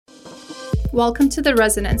Welcome to The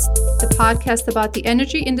Resonance, the podcast about the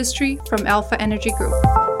energy industry from Alpha Energy Group.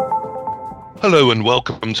 Hello and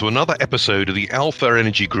welcome to another episode of the Alpha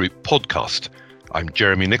Energy Group podcast. I'm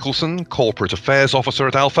Jeremy Nicholson, Corporate Affairs Officer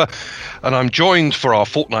at Alpha, and I'm joined for our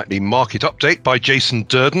fortnightly market update by Jason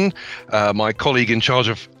Durden, my colleague in charge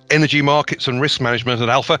of energy markets and risk management at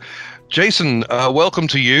Alpha. Jason, welcome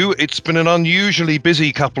to you. It's been an unusually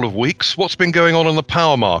busy couple of weeks. What's been going on in the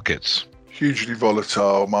power markets? Hugely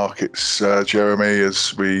volatile markets, Jeremy,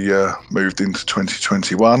 as we moved into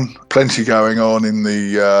 2021. Plenty going on in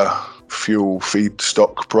the fuel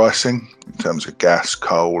feedstock pricing in terms of gas,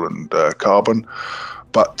 coal and carbon,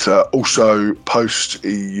 but also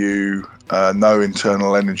post-EU, no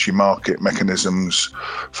internal energy market mechanisms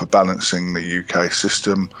for balancing the UK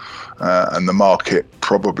system, and the market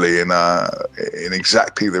probably in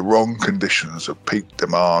exactly the wrong conditions of peak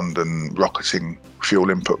demand and rocketing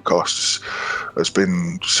fuel input costs has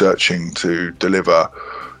been searching to deliver,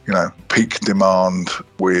 peak demand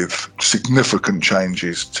with significant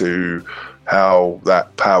changes to how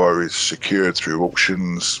that power is secured through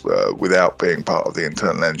auctions without being part of the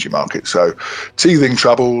internal energy market. So teething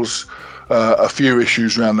troubles, a few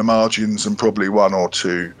issues around the margins, and probably one or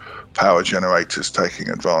two power generators taking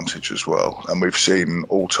advantage as well. And we've seen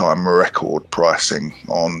all-time record pricing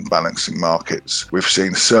on balancing markets. We've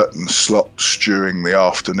seen certain slots during the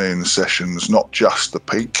afternoon sessions, not just the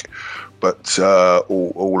peak, but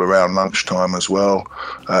all around lunchtime as well,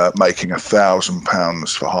 making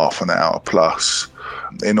 £1,000 for half an hour plus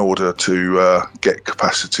in order to get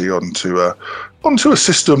capacity onto a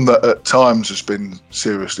system that at times has been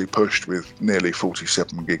seriously pushed with nearly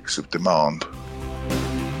 47 gigs of demand.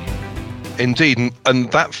 Indeed, and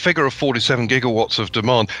that figure of 47 gigawatts of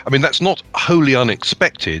demand, that's not wholly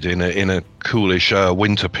unexpected in a coolish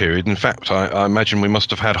winter period. In fact, I imagine we must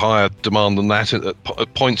have had higher demand than that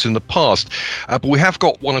at points in the past. But we have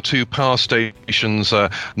got one or two power stations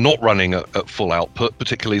not running at full output,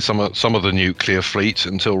 particularly some of the nuclear fleet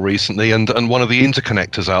until recently, and one of the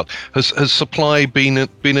interconnectors out. Has supply been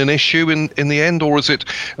an issue in the end, or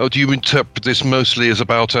do you interpret this mostly as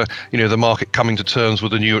about the market coming to terms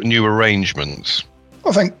with the new arrangements?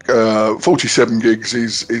 I think 47 gigs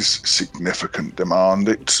is significant demand.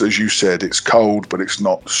 It's, as you said, it's cold, but it's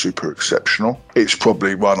not super exceptional. It's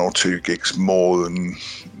probably 1 or 2 gigs more than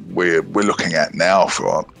we're looking at now,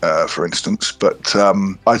 for instance. But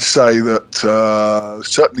I'd say that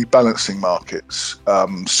certainly balancing markets,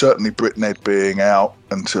 certainly BritNed being out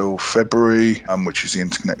until February, which is the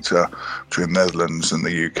interconnector between the Netherlands and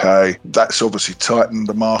the UK, that's obviously tightened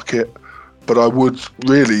the market. But I would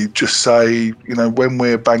really just say, when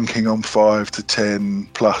we're banking on 5 to 10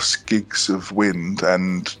 plus gigs of wind,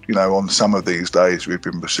 and, on some of these days we've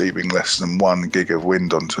been receiving less than 1 gig of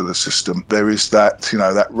wind onto the system, there is that,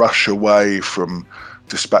 that rush away from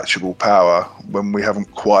dispatchable power when we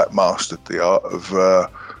haven't quite mastered the art of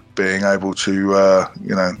being able to,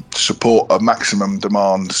 support a maximum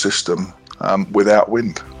demand system without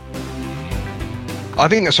wind. I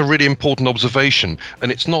think that's a really important observation,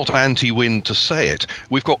 and it's not anti-wind to say it.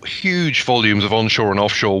 We've got huge volumes of onshore and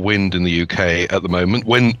offshore wind in the UK at the moment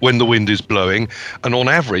when the wind is blowing, and on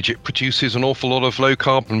average it produces an awful lot of low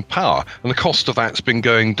carbon power, and the cost of that's been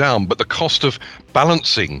going down, but the cost of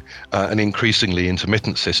balancing an increasingly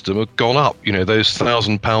intermittent system have gone up. Those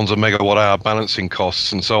 £1,000 a megawatt hour balancing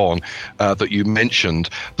costs and so on that you mentioned,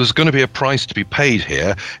 there's going to be a price to be paid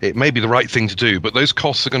here. It may be the right thing to do, but those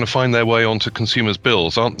costs are going to find their way onto consumers'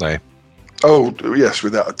 bills, aren't they? Oh, yes,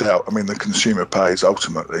 without a doubt. The consumer pays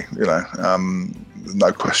ultimately,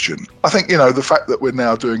 no question. I think, the fact that we're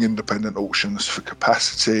now doing independent auctions for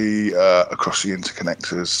capacity across the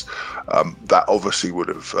interconnectors, that obviously would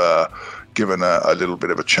have given a little bit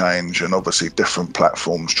of a change, and obviously different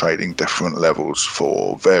platforms trading different levels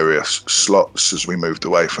for various slots as we moved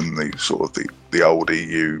away from the old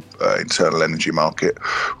EU internal energy market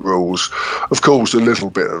rules. Of course, a little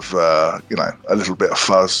bit of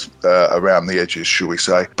fuzz around the edges, shall we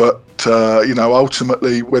say? But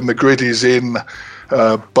ultimately, when the grid is in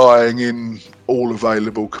buying in all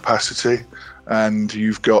available capacity, and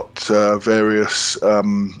you've got various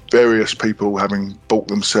people having bought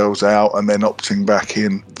themselves out and then opting back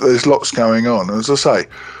in, there's lots going on. As I say,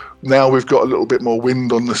 now we've got a little bit more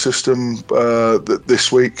wind on the system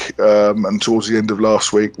this week, and towards the end of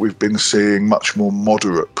last week we've been seeing much more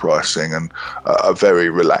moderate pricing and a very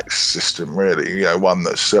relaxed system, really. One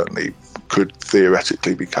that's certainly could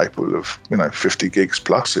theoretically be capable of 50 gigs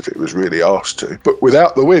plus if it was really asked to. But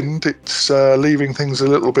without the wind, it's leaving things a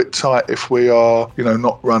little bit tight if we are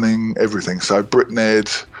not running everything. So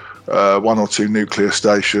BritNed one or two nuclear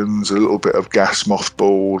stations, a little bit of gas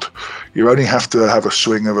mothballed. You only have to have a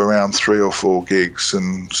swing of around 3 or 4 gigs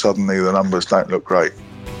and suddenly the numbers don't look great.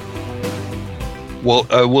 Well,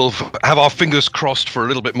 we'll have our fingers crossed for a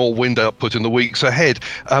little bit more wind output in the weeks ahead.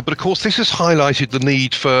 But of course, this has highlighted the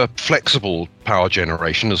need for flexible power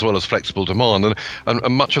generation as well as flexible demand.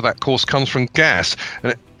 And much of that, of course, comes from gas.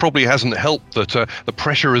 And it probably hasn't helped that the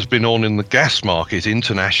pressure has been on in the gas market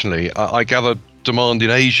internationally. I gather demand in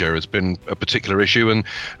Asia has been a particular issue, and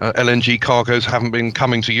LNG cargoes haven't been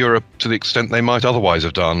coming to Europe to the extent they might otherwise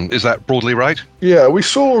have done. Is that broadly right? Yeah, we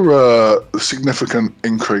saw a significant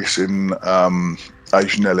increase in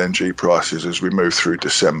Asian LNG prices as we moved through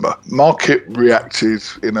December. Market reacted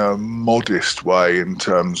in a modest way in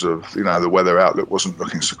terms of, the weather outlook wasn't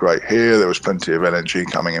looking so great here. There was plenty of LNG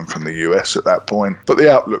coming in from the US at that point, but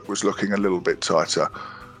the outlook was looking a little bit tighter.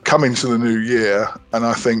 Coming to the new year, and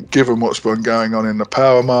I think given what's been going on in the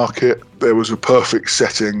power market, there was a perfect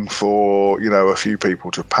setting for, a few people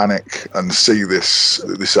to panic and see this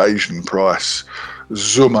Asian price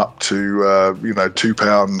zoom up to,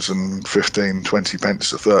 £2 and 15, 20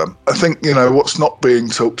 pence a therm. I think, what's not being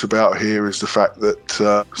talked about here is the fact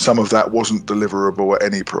that some of that wasn't deliverable at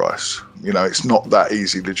any price. It's not that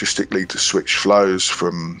easy logistically to switch flows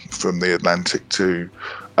from the Atlantic to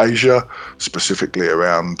Asia, specifically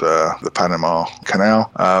around the Panama Canal,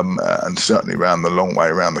 and certainly around the long way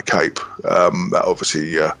around the Cape. That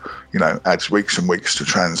obviously, adds weeks and weeks to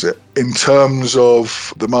transit. In terms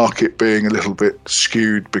of the market being a little bit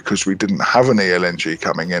skewed because we didn't have any LNG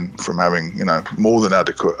coming in from having, more than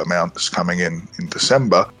adequate amounts coming in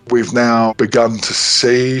December, we've now begun to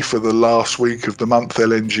see for the last week of the month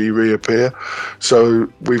LNG reappear. So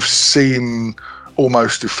we've seen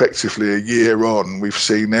almost effectively a year on, we've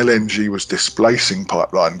seen LNG was displacing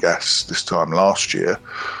pipeline gas this time last year.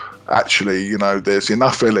 Actually, there's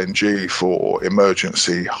enough LNG for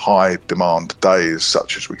emergency high demand days,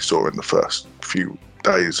 such as we saw in the first few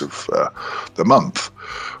days of the month.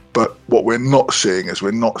 But what we're not seeing is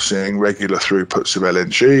regular throughputs of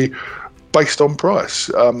LNG based on price.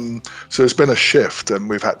 So there's been a shift, and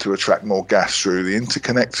we've had to attract more gas through the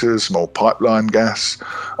interconnectors, more pipeline gas,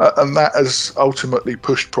 and that has ultimately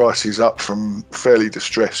pushed prices up from fairly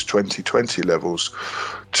distressed 2020 levels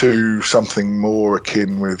to something more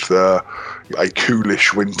akin with a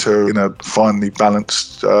coolish winter in a finely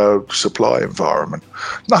balanced supply environment.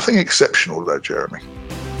 Nothing exceptional though, Jeremy.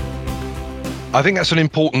 I think that's an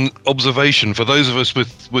important observation for those of us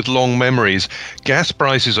with long memories. Gas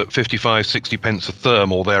prices at 55, 60 pence a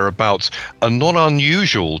therm or thereabouts are not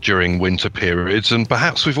unusual during winter periods, and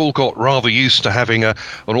perhaps we've all got rather used to having an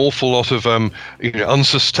awful lot of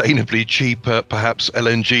unsustainably cheap, perhaps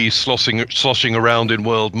LNG sloshing around in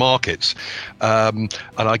world markets. And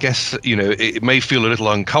I guess it may feel a little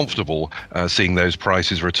uncomfortable seeing those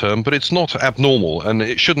prices return, but it's not abnormal, and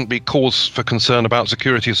it shouldn't be cause for concern about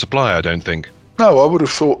security of supply, I don't think. No, I would have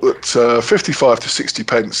thought that 55 to 60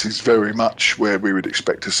 pence is very much where we would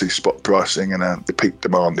expect to see spot pricing in a peak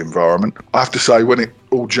demand environment. I have to say, when it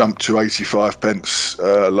all jumped to 85 pence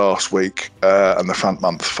last week and the front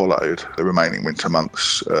month followed, the remaining winter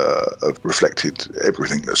months have reflected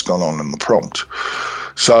everything that's gone on in the prompt.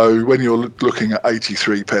 So when you're looking at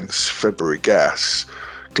 83 pence February gas,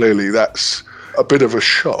 clearly that's a bit of a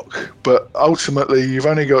shock, but ultimately you've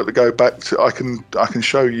only got to go back to, I can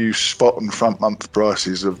show you spot and front month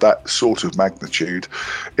prices of that sort of magnitude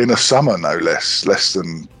in a summer, no less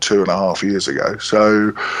than 2.5 years ago.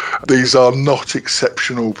 So these are not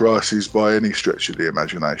exceptional prices by any stretch of the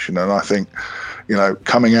imagination. And I think,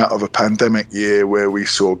 coming out of a pandemic year where we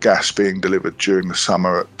saw gas being delivered during the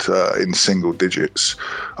summer in single digits,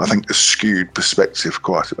 I think the skewed perspective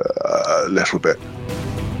quite a little bit.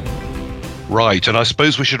 Right, and I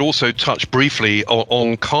suppose we should also touch briefly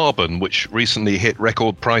on carbon, which recently hit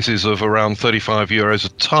record prices of around €35 a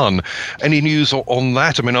tonne. Any news on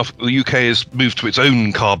that? I mean, the UK has moved to its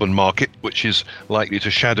own carbon market, which is likely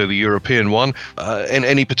to shadow the European one.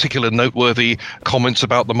 Any particular noteworthy comments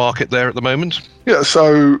about the market there at the moment? Yeah,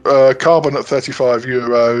 so carbon at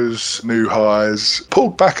 €35, new highs,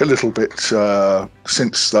 pulled back a little bit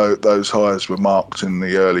since those highs were marked in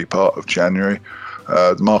the early part of January.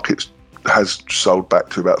 The market's has sold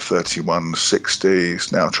back to about 31.60.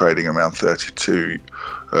 It's now trading around 32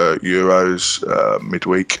 euros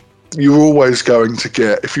midweek. You're always going to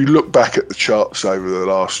get, if you look back at the charts over the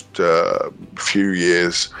last few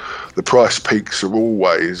years, the price peaks are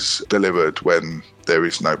always delivered when there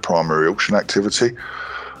is no primary auction activity.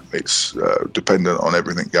 It's dependent on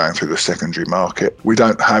everything going through the secondary market. We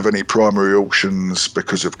don't have any primary auctions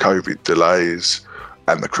because of COVID delays.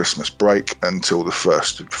 and the Christmas break until the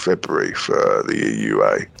 1st of February for the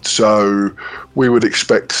EUA. So we would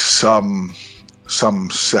expect some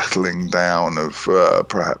settling down of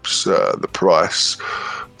perhaps the price.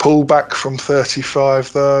 Pull back from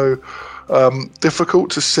 35 though. Difficult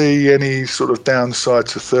to see any sort of downside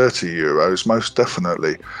to 30 euros, most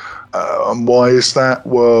definitely. And why is that?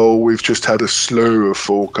 Well, we've just had a slew of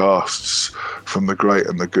forecasts from the great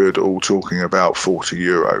and the good, all talking about 40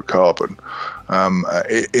 euro carbon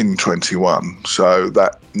in 21. So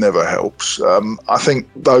that never helps. I think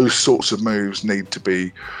those sorts of moves need to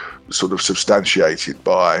be sort of substantiated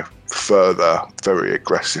by further very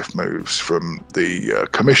aggressive moves from the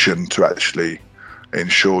Commission to actually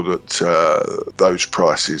ensure that those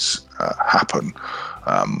prices happen.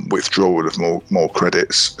 Withdrawal of more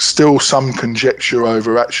credits. Still some conjecture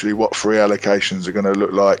over actually what free allocations are going to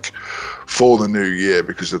look like for the new year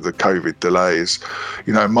because of the COVID delays.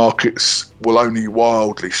 Markets will only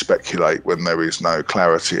wildly speculate when there is no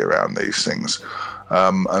clarity around these things.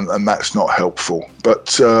 And that's not helpful.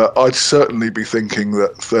 But I'd certainly be thinking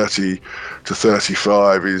that 30 to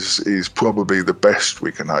 35 is probably the best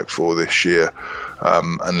we can hope for this year,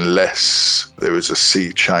 unless there is a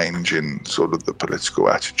sea change in sort of the political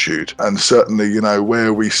attitude. And certainly,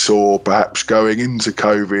 where we saw perhaps going into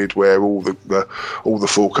COVID, where all the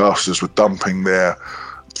forecasters were dumping their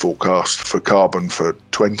forecast for carbon for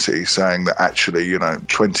 20, saying that actually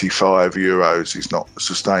 25 euros is not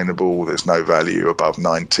sustainable, there's no value above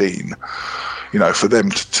 19. For them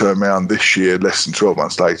to turn around this year less than 12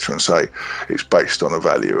 months later and say it's based on a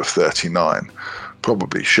value of 39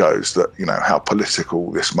 probably shows that how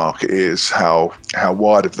political this market is, how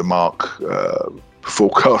wide of the mark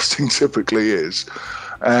forecasting typically is.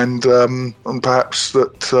 And perhaps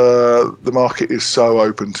that the market is so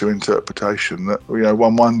open to interpretation that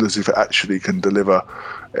one wonders if it actually can deliver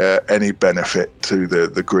any benefit to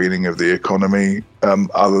the greening of the economy,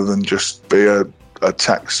 other than just be a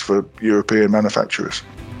tax for European manufacturers.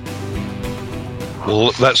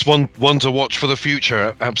 Well, that's one to watch for the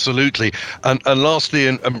future, absolutely. And lastly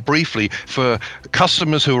and briefly, for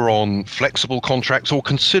customers who are on flexible contracts or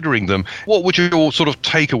considering them, what would your sort of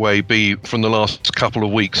takeaway be from the last couple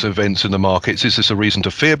of weeks' events in the markets? Is this a reason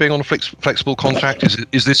to fear being on a flexible contract?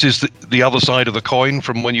 Is this the other side of the coin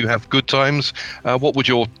from when you have good times? What would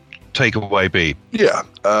your takeaway be? Yeah,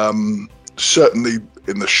 certainly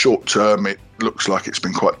in the short term, it looks like it's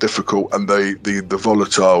been quite difficult, and the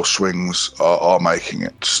volatile swings are making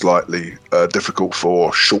it slightly difficult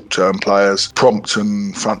for short-term players. Prompt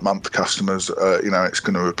and front-month customers, it's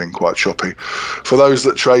going to have been quite choppy. For those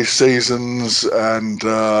that trade seasons and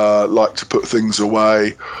like to put things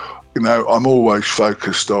away, I'm always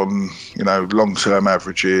focused on, long-term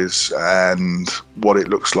averages and what it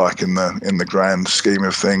looks like in the grand scheme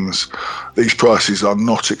of things. These prices are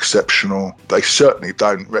not exceptional. They certainly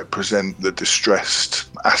don't represent the distressed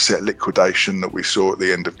asset liquidation that we saw at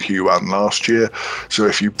the end of Q1 last year. So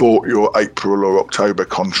if you bought your April or October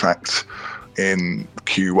contract in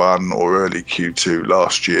Q1 or early Q2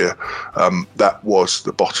 last year, that was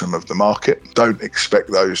the bottom of the market. Don't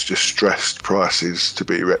expect those distressed prices to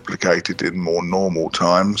be replicated in more normal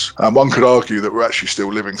times. One could argue that we're actually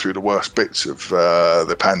still living through the worst bits of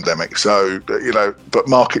the pandemic. So, but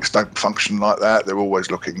markets don't function like that. They're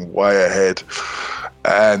always looking way ahead.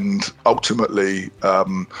 And ultimately, I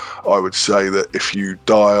would say that if you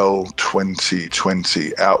dial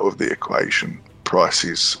 2020 out of the equation,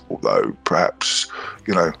 prices, although perhaps,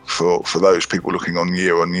 for those people looking on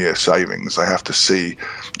year savings, they have to see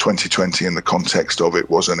 2020 in the context of it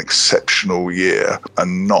was an exceptional year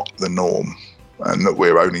and not the norm, and that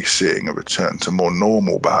we're only seeing a return to more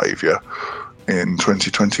normal behaviour in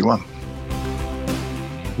 2021.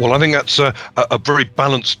 Well, I think that's a very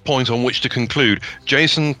balanced point on which to conclude.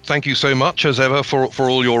 Jason, thank you so much, as ever, for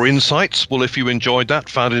all your insights. Well, if you enjoyed that,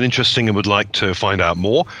 found it interesting and would like to find out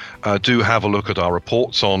more, do have a look at our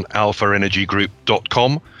reports on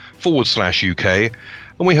alphaenergygroup.com/UK.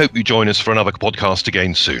 And we hope you join us for another podcast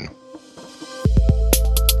again soon.